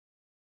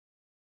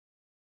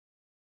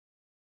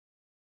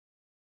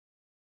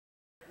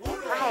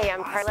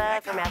I'm Carla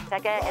from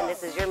Azteca, and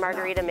this is your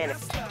Margarita Minute.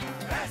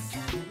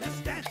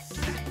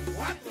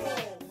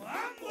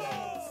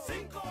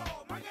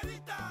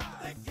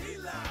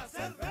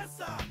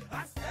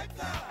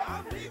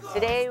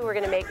 Today we're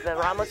going to make the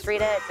Ramos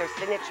Rita. It's our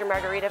signature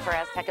margarita for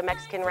Azteca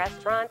Mexican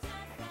restaurants.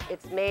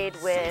 It's made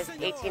with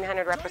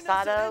 1800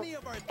 Reposado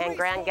and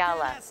Gran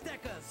Gala.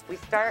 We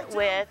start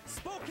with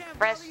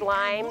fresh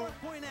lime,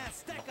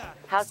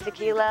 house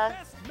tequila,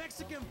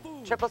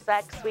 triple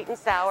sec, sweet and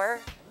sour.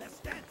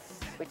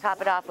 We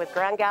top it off with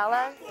Gran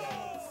Gala,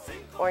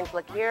 orange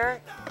liqueur,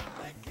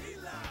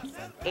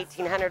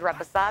 1800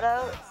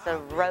 Reposado. It's a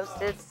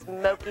roasted,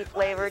 smoky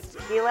flavored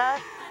tequila.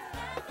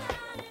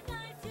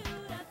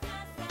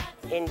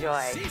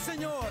 Enjoy. Si,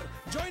 senor.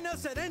 Join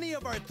us at any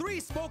of our 3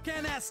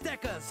 Spokane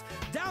Aztecas,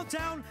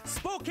 downtown,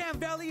 Spokane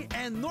Valley,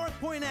 and North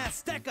Point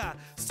Azteca,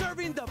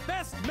 serving the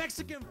best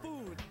Mexican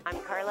food. I'm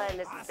Carla, and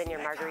this has been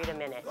your Margarita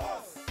Minute.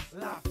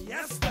 La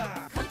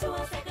fiesta. Come to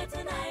Azteca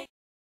tonight.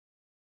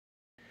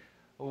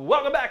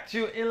 Welcome back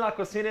to In La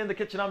Cocina, in the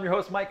kitchen. I'm your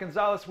host, Mike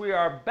Gonzalez. We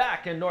are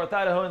back in North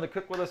Idaho in the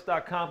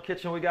cookwithus.com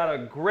kitchen. We got a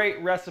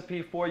great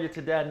recipe for you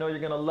today. I know you're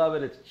going to love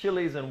it. It's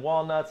chilies and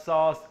walnut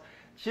sauce.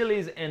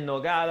 Chilies en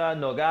nogada.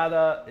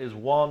 Nogada is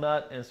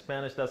walnut in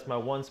Spanish. That's my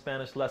one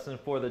Spanish lesson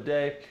for the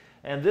day.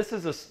 And this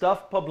is a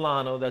stuffed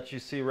poblano that you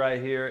see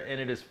right here, and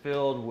it is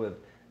filled with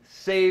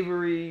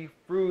savory,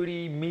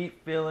 fruity, meat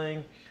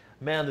filling.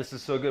 Man, this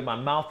is so good. My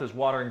mouth is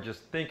watering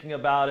just thinking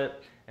about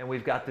it. And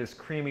we've got this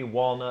creamy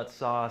walnut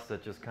sauce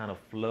that just kind of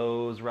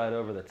flows right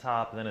over the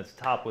top. And then it's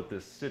topped with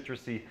this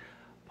citrusy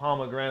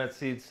pomegranate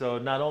seed. So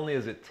not only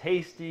is it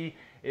tasty,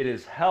 it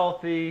is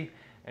healthy,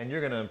 and you're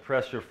going to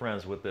impress your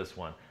friends with this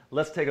one.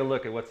 Let's take a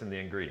look at what's in the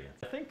ingredients.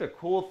 I think the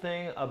cool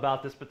thing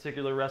about this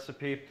particular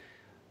recipe,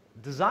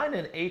 designed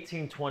in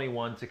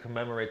 1821 to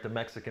commemorate the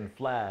Mexican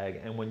flag,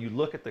 and when you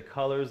look at the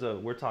colors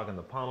of, we're talking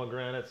the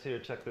pomegranates here,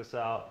 check this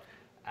out,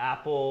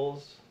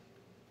 apples,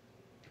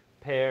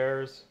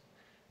 pears,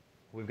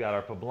 we've got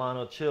our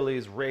poblano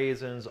chilies,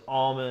 raisins,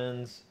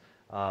 almonds,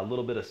 a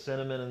little bit of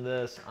cinnamon in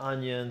this,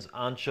 onions,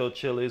 ancho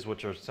chilies,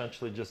 which are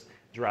essentially just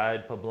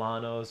dried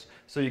poblanos.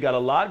 So you got a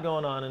lot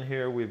going on in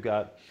here. We've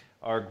got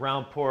our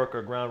ground pork,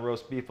 our ground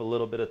roast beef, a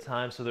little bit of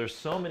thyme. So there's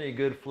so many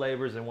good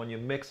flavors, and when you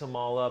mix them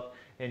all up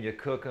and you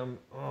cook them,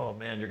 oh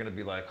man, you're gonna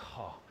be like,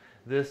 oh,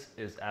 this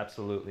is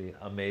absolutely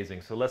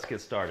amazing. So let's get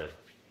started.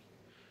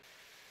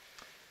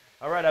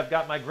 All right, I've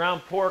got my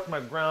ground pork, my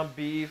ground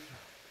beef.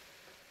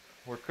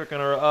 We're cooking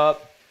her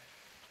up.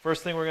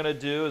 First thing we're gonna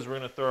do is we're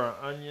gonna throw our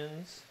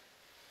onions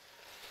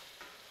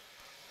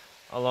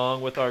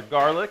along with our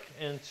garlic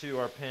into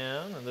our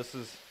pan, and this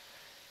is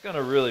going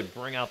to really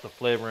bring out the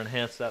flavor,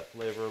 enhance that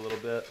flavor a little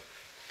bit.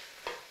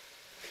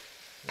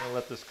 I'm going to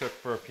let this cook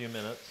for a few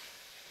minutes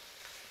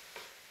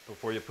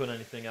before you put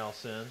anything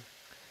else in.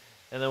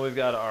 And then we've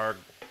got our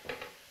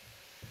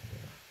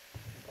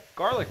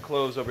garlic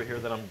cloves over here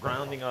that I'm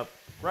grinding up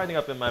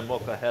in my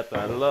molcajete.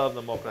 I love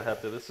the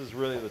molcajete. This is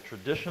really the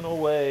traditional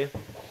way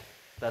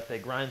that they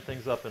grind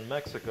things up in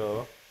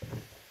Mexico.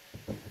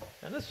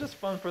 And it's just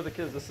fun for the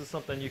kids. This is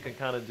something you can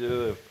kind of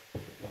do if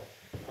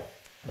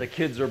the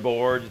kids are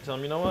bored. You tell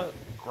them, you know what?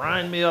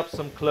 Grind me up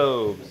some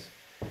cloves.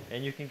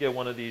 And you can get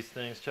one of these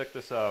things. Check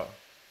this out.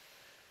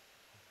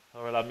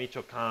 La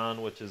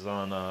Michoacan, which is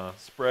on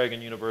Sprague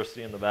and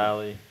University in the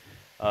Valley.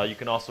 You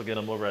can also get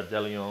them over at De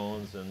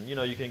Leon's. And, you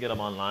know, you can get them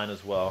online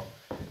as well,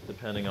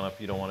 depending on if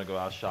you don't want to go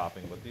out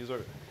shopping. But these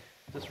are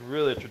just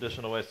really a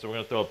traditional way. So we're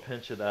going to throw a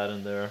pinch of that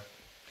in there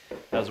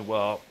as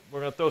well.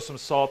 We're going to throw some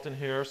salt in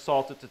here.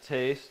 Salt it to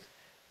taste.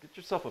 Get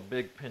yourself a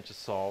big pinch of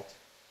salt.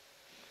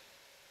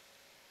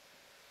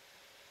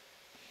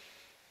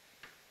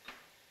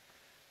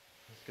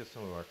 Let's get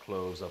some of our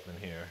cloves up in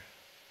here.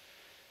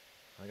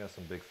 I got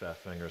some big fat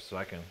fingers, so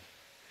I can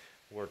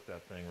work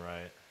that thing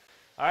right.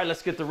 All right,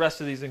 let's get the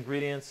rest of these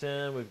ingredients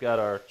in. We've got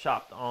our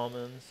chopped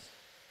almonds,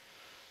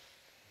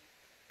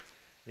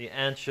 the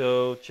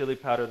ancho chili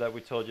powder that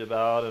we told you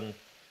about, and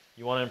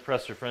you want to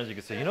impress your friends, you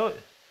can say, you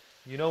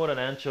know what an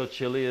ancho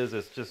chili is?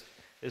 It's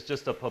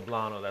just a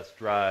poblano that's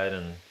dried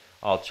and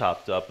all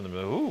chopped up. And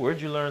they're like, ooh,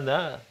 where'd you learn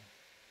that?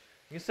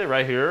 You can say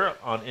right here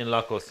on In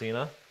La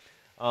Cocina.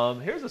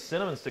 Here's a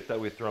cinnamon stick that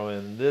we throw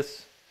in.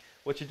 This,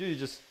 what you do, you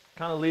just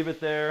kind of leave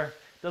it there.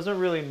 It doesn't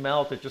really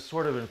melt. It just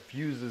sort of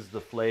infuses the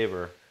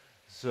flavor.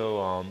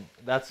 So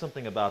that's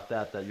something about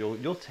that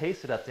you'll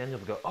taste it at the end.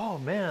 You'll go, oh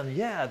man,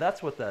 yeah,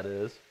 that's what that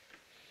is.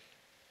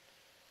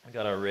 I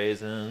got our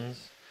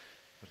raisins,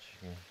 which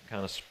you can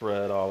kind of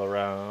spread all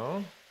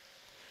around.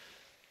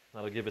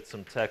 That'll give it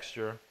some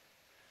texture.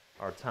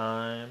 Our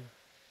thyme.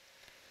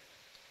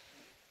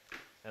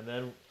 And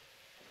then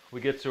we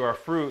get to our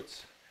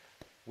fruits,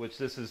 which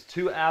this is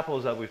 2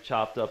 apples that we've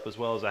chopped up, as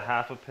well as a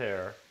half a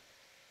pear.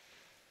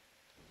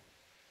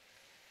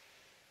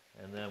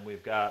 And then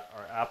we've got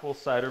our apple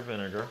cider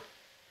vinegar.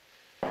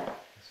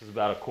 This is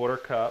about a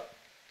 1/4 cup.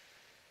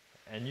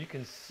 And you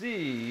can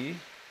see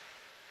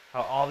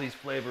how all these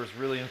flavors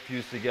really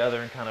infuse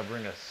together and kind of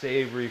bring a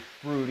savory,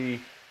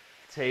 fruity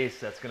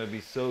taste that's going to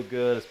be so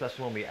good,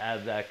 especially when we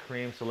add that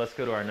cream. So let's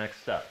go to our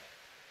next step.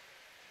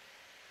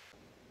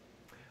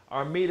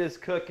 Our meat is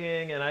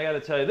cooking, and I got to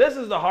tell you, this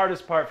is the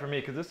hardest part for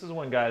me, because this is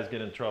when guys get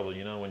in trouble,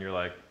 you know, when you're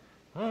like,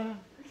 huh?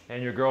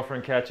 And your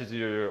girlfriend catches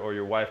you, or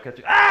your wife catches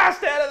you, ah,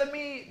 stay out of the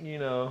meat, you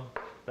know.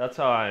 That's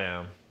how I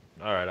am.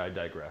 All right, I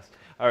digress.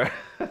 All right,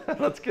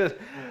 let's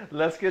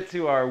get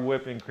to our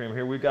whipping cream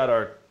here. We've got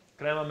our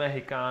crema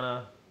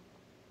mexicana,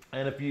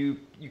 and if you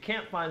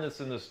can't find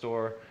this in the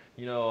store,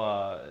 you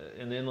know,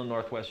 in the Inland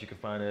Northwest, you can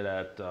find it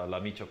at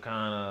La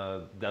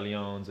Michoacana, De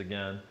Leon's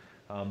again.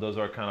 Those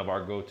are kind of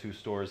our go-to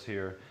stores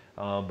here.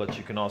 But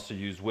you can also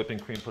use whipping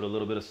cream, put a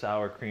little bit of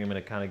sour cream, and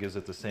it kind of gives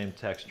it the same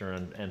texture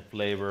and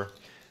flavor.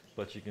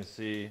 But you can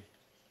see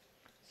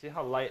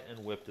how light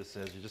and whipped this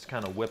is. You just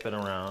kind of whip it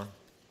around.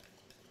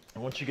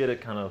 And once you get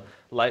it kind of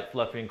light,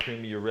 fluffy, and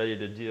creamy, you're ready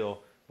to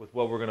deal with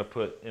what we're going to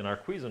put in our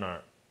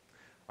Cuisinart.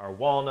 Our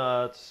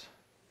walnuts,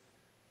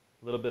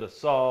 a little bit of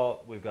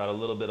salt, we've got a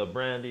little bit of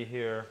brandy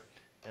here,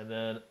 and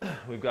then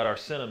we've got our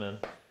cinnamon,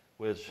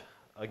 which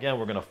again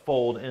we're going to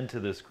fold into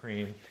this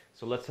cream.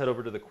 So let's head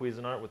over to the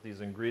Cuisinart with these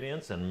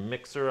ingredients and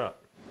mix her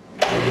up.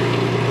 Our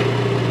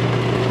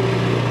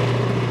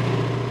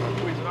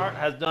Cuisinart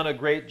has done a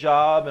great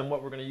job, and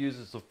what we're going to use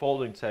is the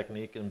folding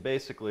technique. And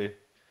basically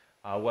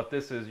what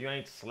this is, you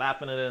ain't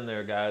slapping it in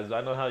there, guys.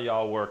 I know how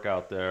y'all work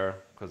out there,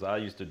 because I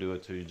used to do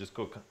it too. You just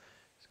go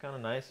just kind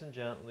of nice and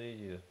gently,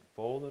 you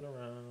fold it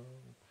around.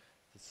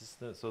 This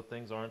is so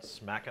things aren't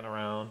smacking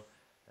around,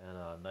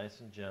 and nice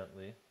and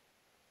gently.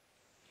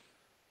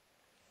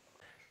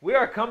 We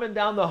are coming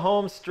down the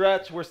home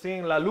stretch. We're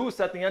seeing la luz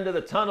at the end of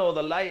the tunnel,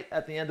 the light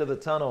at the end of the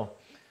tunnel.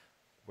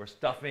 We're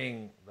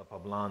stuffing the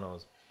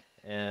poblanos,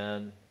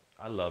 and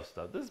I love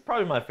stuff. This is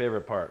probably my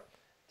favorite part.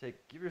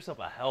 Give yourself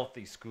a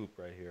healthy scoop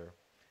right here.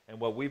 And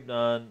what we've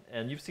done,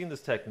 and you've seen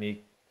this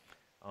technique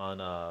on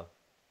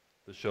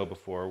the show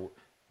before,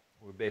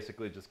 we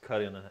basically just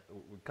cut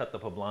the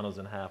poblanos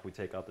in half. We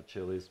take out the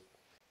chilies.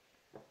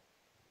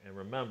 And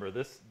remember,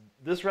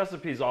 this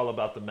recipe is all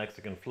about the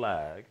Mexican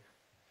flag.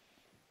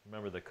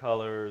 Remember the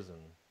colors,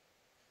 and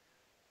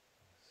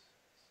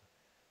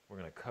we're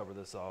going to cover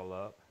this all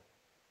up.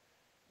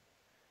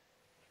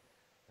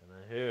 And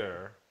then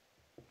here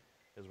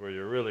is where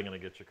you're really going to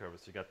get your cover.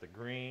 So you got the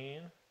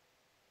green,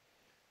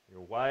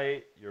 your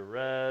white, your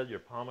red, your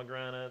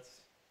pomegranates.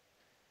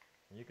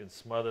 And you can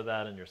smother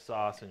that in your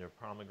sauce and your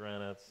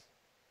pomegranates.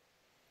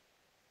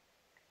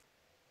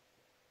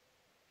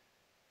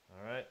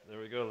 All right, there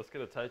we go. Let's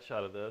get a tight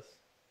shot of this.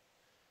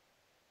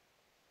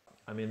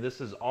 I mean, this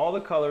is all the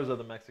colors of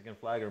the Mexican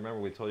flag. Remember,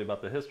 we told you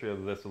about the history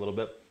of this a little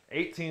bit.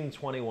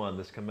 1821,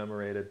 this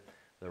commemorated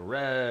the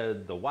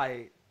red, the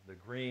white, the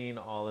green,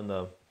 all in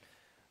the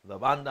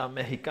Banda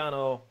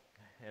Mexicano.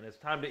 And it's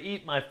time to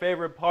eat, my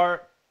favorite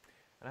part.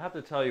 And I have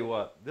to tell you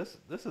what, this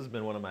has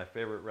been one of my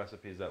favorite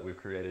recipes that we've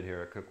created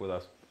here at Cook With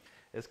Us.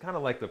 It's kind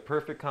of like the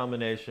perfect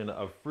combination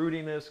of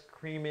fruitiness,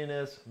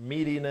 creaminess,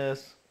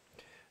 meatiness.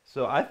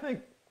 So I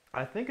think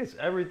it's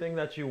everything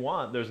that you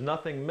want. There's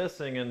nothing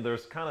missing, and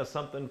there's kind of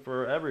something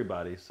for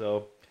everybody.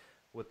 So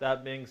with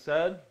that being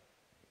said,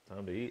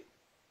 time to eat.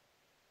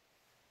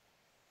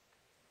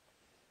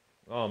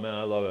 Oh man,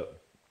 I love it.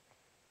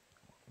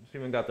 It's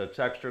even got the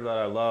texture that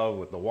I love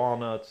with the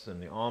walnuts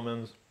and the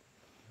almonds.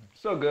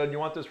 So good. You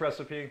want this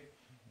recipe?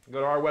 Go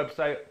to our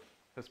website,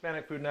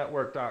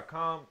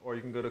 HispanicFoodNetwork.com, or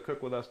you can go to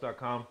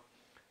cookwithus.com.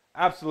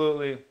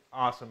 Absolutely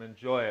awesome.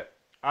 Enjoy it.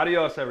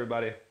 Adios,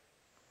 everybody.